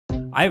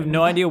I have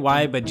no idea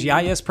why, but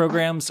GIS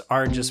programs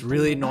are just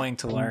really annoying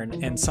to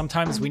learn, and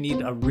sometimes we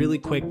need a really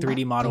quick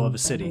 3D model of a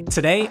city.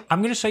 Today,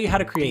 I'm going to show you how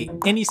to create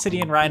any city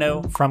in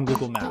Rhino from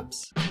Google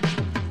Maps.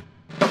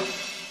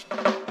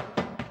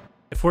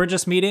 If we're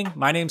just meeting,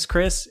 my name's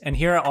Chris, and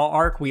here at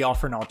AllArch, we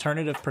offer an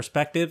alternative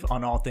perspective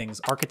on all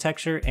things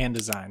architecture and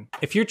design.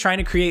 If you're trying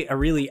to create a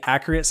really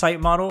accurate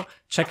site model,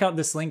 check out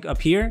this link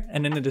up here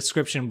and in the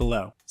description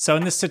below. So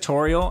in this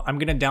tutorial, I'm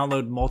going to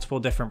download multiple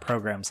different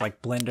programs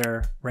like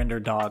Blender,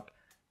 RenderDoc,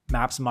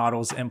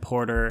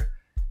 MapsModelsImporter,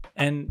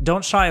 and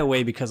don't shy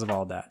away because of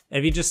all that.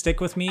 If you just stick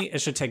with me,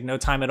 it should take no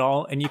time at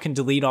all, and you can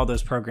delete all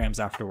those programs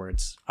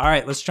afterwards. All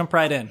right, let's jump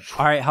right in.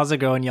 All right, how's it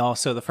going, y'all?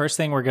 So the first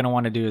thing we're going to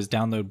want to do is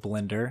download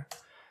Blender.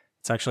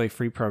 It's actually a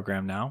free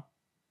program now.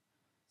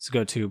 So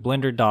go to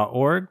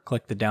blender.org,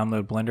 click the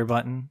download Blender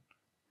button,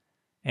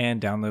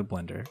 and download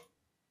Blender.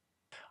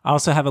 I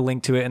also have a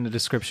link to it in the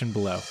description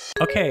below.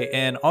 Okay,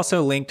 and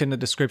also linked in the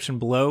description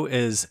below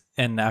is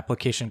an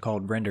application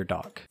called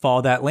RenderDoc.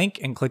 Follow that link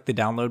and click the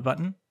download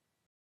button.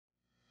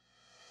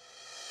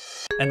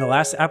 And the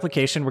last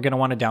application we're going to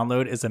want to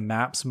download is a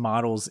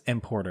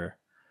MapsModelsImporter.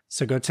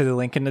 So go to the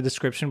link in the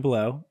description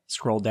below,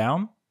 scroll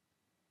down,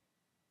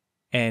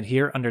 and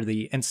here under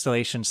the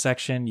installation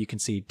section, you can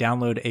see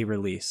download a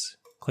release.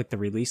 Click the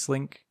release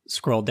link,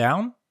 scroll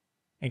down,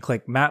 and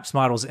click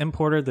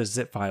MapsModelsImporter, the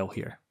zip file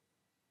here.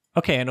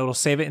 Okay, and it'll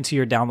save it into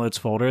your downloads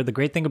folder. The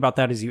great thing about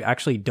that is you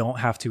actually don't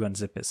have to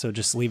unzip it, so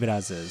just leave it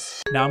as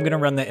is. Now I'm going to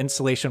run the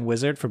installation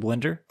wizard for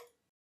Blender.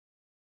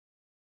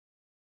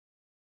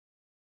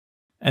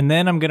 And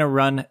then I'm going to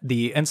run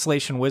the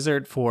installation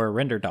wizard for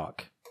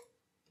RenderDoc.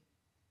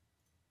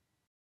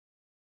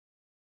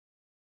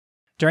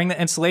 During the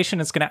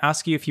installation, it's going to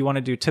ask you if you want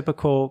to do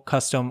typical,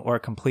 custom, or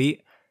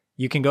complete.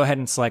 You can go ahead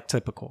and select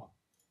typical.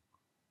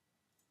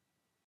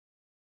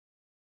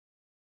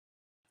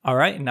 All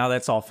right, now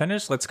that's all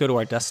finished, let's go to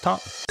our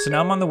desktop. So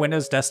now I'm on the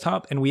Windows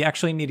desktop, and we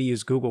actually need to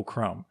use Google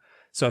Chrome.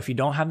 So if you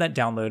don't have that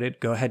downloaded,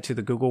 go ahead to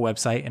the Google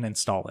website and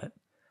install it.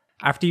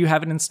 After you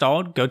have it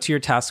installed, go to your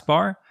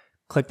taskbar,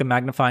 click the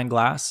magnifying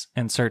glass,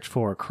 and search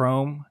for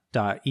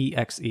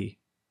chrome.exe.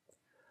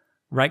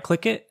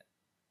 Right-click it,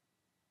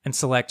 and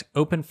select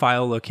Open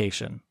File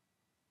Location.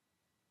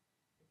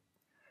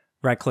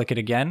 Right-click it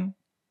again,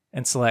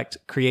 and select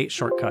Create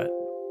Shortcut.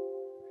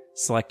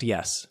 Select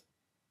Yes.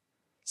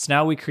 So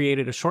now we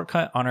created a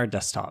shortcut on our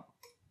desktop.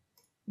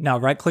 Now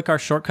right-click our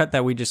shortcut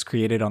that we just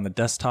created on the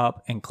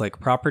desktop and click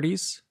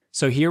Properties.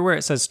 So here where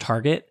it says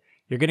Target,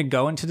 you're going to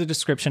go into the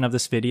description of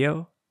this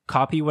video,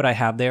 copy what I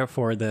have there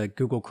for the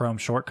Google Chrome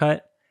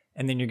shortcut,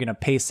 and then you're going to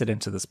paste it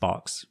into this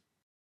box.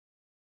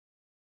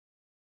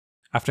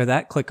 After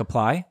that, click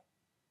Apply,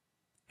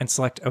 and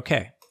select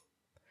OK.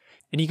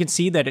 And you can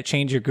see that it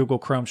changed your Google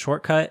Chrome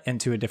shortcut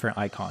into a different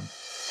icon.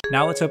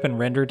 Now let's open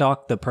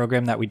RenderDoc, the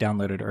program that we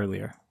downloaded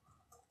earlier.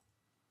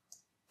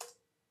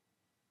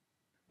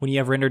 When you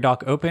have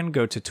RenderDoc open,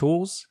 go to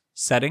Tools,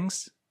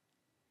 Settings,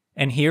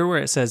 and here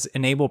where it says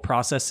Enable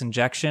Process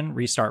Injection,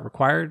 Restart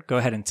Required, go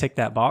ahead and tick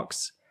that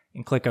box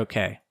and click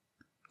OK.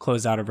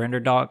 Close out of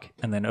RenderDoc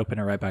and then open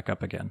it right back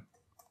up again.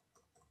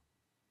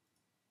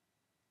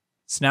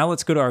 So now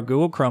let's go to our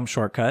Google Chrome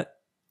shortcut,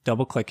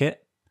 double click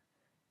it,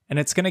 and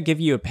it's going to give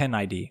you a pin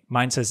ID.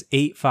 Mine says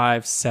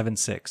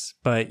 8576,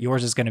 but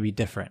yours is going to be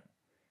different.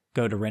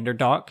 Go to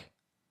RenderDoc,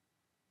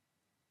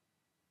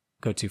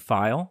 go to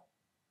File,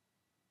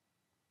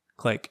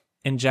 click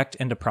Inject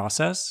into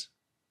Process,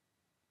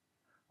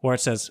 where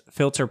it says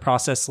Filter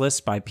Process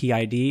List by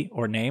PID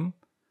or name.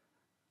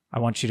 I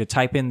want you to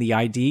type in the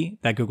ID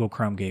that Google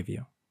Chrome gave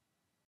you.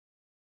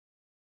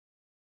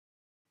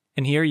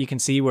 And here you can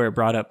see where it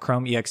brought up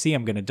chrome.exe.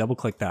 I'm going to double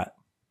click that.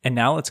 And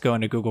now let's go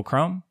into Google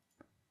Chrome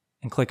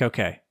and click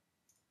OK.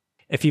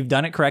 If you've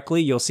done it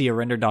correctly, you'll see a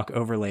RenderDoc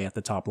overlay at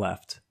the top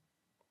left.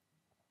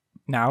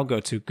 Now go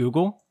to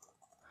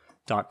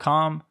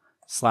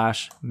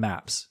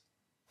google.com/maps.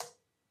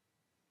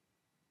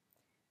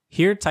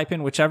 Here, type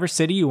in whichever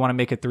city you want to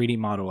make a 3D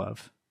model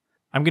of.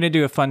 I'm going to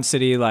do a fun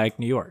city like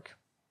New York.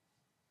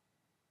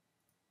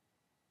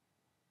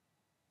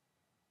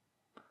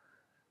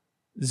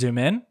 Zoom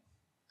in,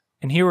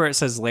 and here where it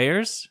says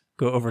Layers,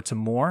 go over to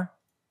More,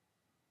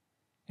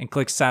 and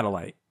click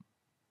Satellite.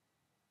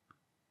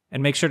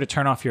 And make sure to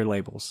turn off your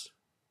labels.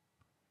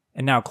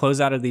 And now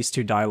close out of these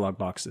two dialog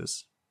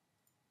boxes.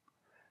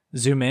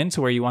 Zoom in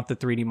to where you want the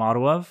 3D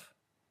model of,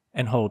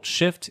 and hold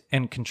Shift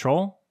and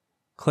Control,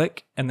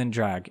 click, and then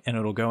drag, and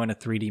it'll go into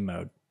 3D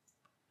mode.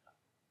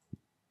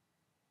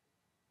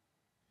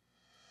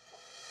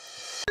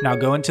 Now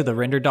go into the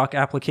RenderDoc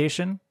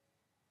application.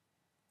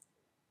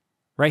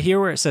 Right here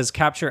where it says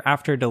Capture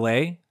After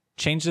Delay,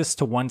 change this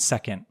to 1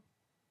 second.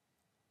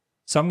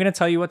 So I'm going to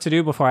tell you what to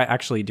do before I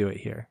actually do it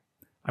here.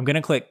 I'm going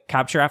to click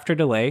Capture After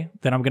Delay,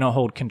 then I'm going to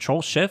hold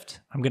Control-Shift,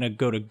 I'm going to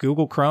go to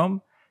Google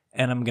Chrome,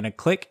 and I'm going to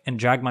click and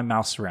drag my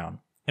mouse around.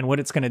 And what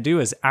it's going to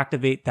do is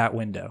activate that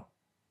window.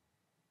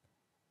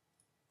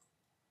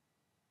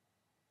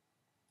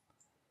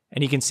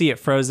 And you can see it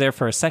froze there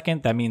for a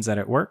second. That means that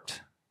it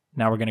worked.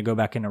 Now we're going to go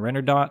back into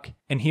RenderDoc,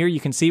 and here you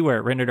can see where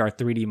it rendered our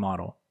 3D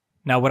model.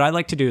 Now what I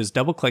like to do is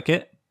double click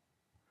it,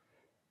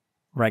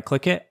 right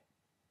click it,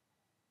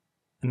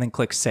 and then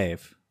click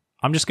save.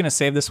 I'm just going to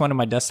save this one to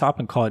my desktop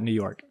and call it New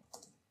York.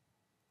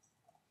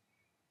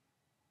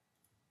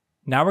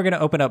 Now we're going to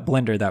open up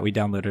Blender that we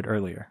downloaded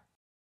earlier.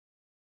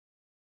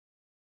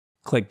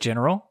 Click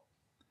General,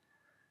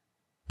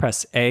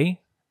 press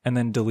A, and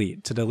then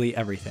Delete to delete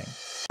everything.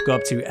 Go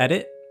up to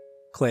Edit,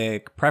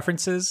 click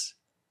Preferences,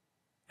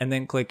 and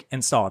then click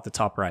Install at the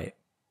top right.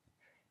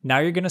 Now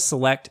you're going to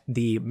select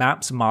the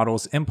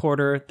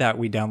MapsModelsImporter that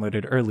we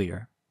downloaded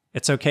earlier.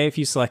 It's okay if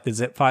you select the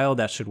zip file,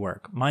 that should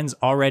work. Mine's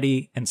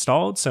already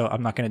installed, so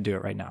I'm not going to do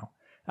it right now.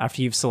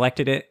 After you've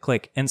selected it,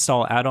 click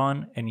Install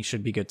Add-on, and you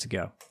should be good to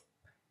go.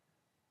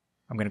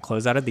 I'm going to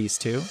close out of these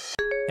two,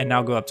 and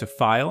now go up to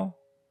File,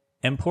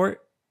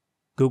 Import,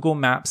 Google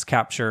Maps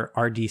Capture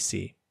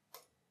RDC.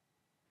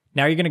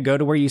 Now you're going to go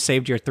to where you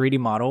saved your 3D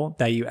model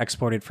that you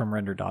exported from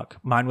RenderDoc.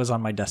 Mine was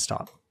on my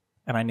desktop,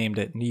 and I named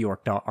it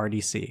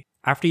newyork.rdc.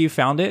 After you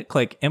found it,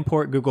 click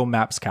Import Google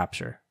Maps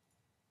Capture,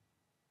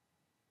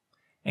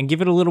 and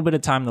give it a little bit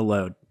of time to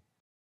load.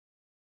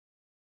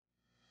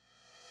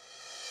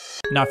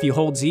 Now if you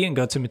hold Z and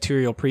go to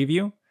Material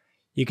Preview,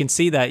 you can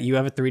see that you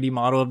have a 3D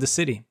model of the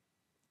city.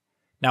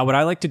 Now what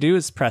I like to do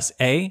is press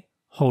A,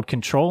 hold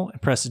Control,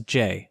 and press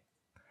J,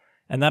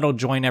 and that'll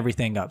join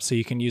everything up so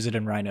you can use it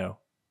in Rhino.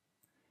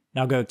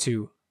 Now go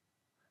to,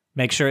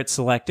 make sure it's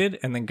selected,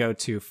 and then go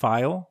to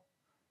File,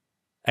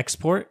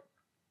 Export,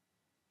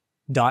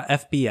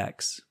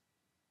 .fbx.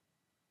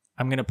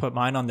 I'm going to put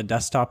mine on the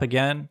desktop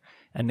again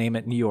and name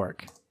it New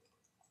York.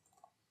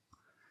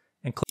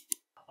 And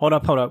hold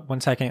up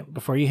 1 second.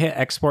 Before you hit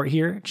export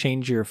here,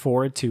 change your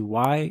forward to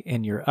Y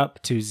and your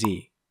up to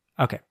Z.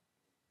 Okay.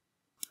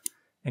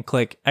 And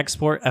click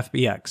Export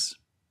FBX.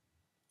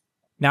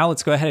 Now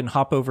let's go ahead and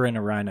hop over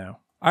into Rhino.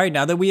 All right,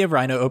 now that we have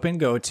Rhino open,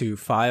 go to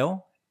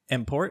File,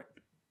 Import,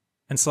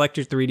 and select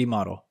your 3D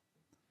model.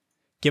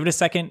 Give it a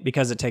second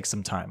because it takes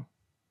some time.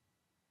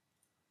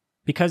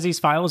 Because these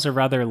files are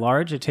rather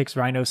large, it takes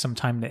Rhino some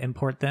time to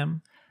import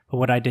them. But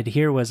what I did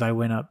here was I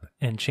went up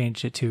and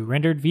changed it to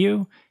rendered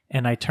view,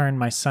 and I turned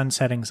my sun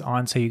settings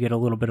on so you get a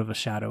little bit of a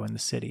shadow in the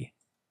city.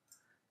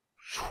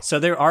 So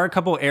there are a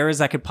couple errors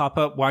that could pop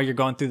up while you're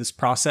going through this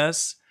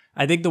process.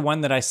 I think the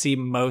one that I see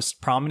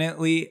most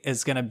prominently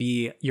is going to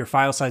be your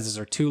file sizes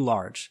are too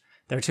large.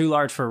 They're too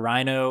large for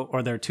Rhino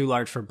or they're too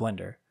large for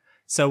Blender.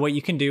 So what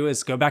you can do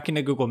is go back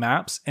into Google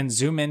Maps and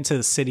zoom into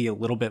the city a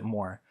little bit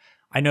more.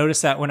 I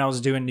noticed that when I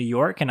was doing New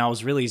York and I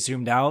was really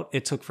zoomed out,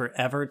 it took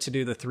forever to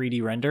do the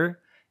 3D render.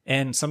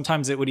 And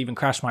sometimes it would even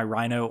crash my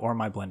Rhino or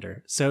my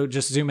Blender. So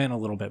just zoom in a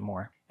little bit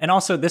more. And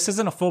also, this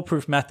isn't a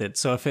foolproof method.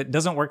 So if it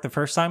doesn't work the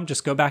first time,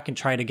 just go back and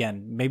try it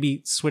again.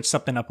 Maybe switch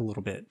something up a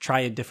little bit.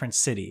 Try a different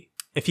city.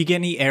 If you get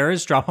any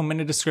errors, drop them in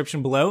the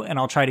description below and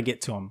I'll try to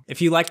get to them.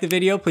 If you like the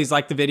video, please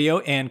like the video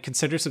and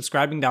consider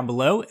subscribing down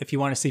below if you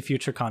want to see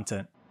future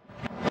content.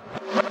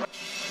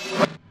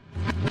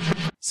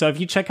 So if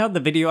you check out the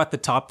video at the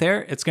top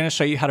there, it's going to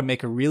show you how to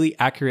make a really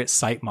accurate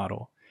site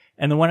model.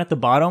 And the one at the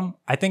bottom,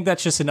 I think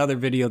that's just another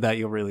video that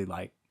you'll really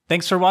like.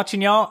 Thanks for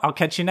watching, y'all. I'll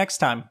catch you next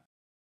time.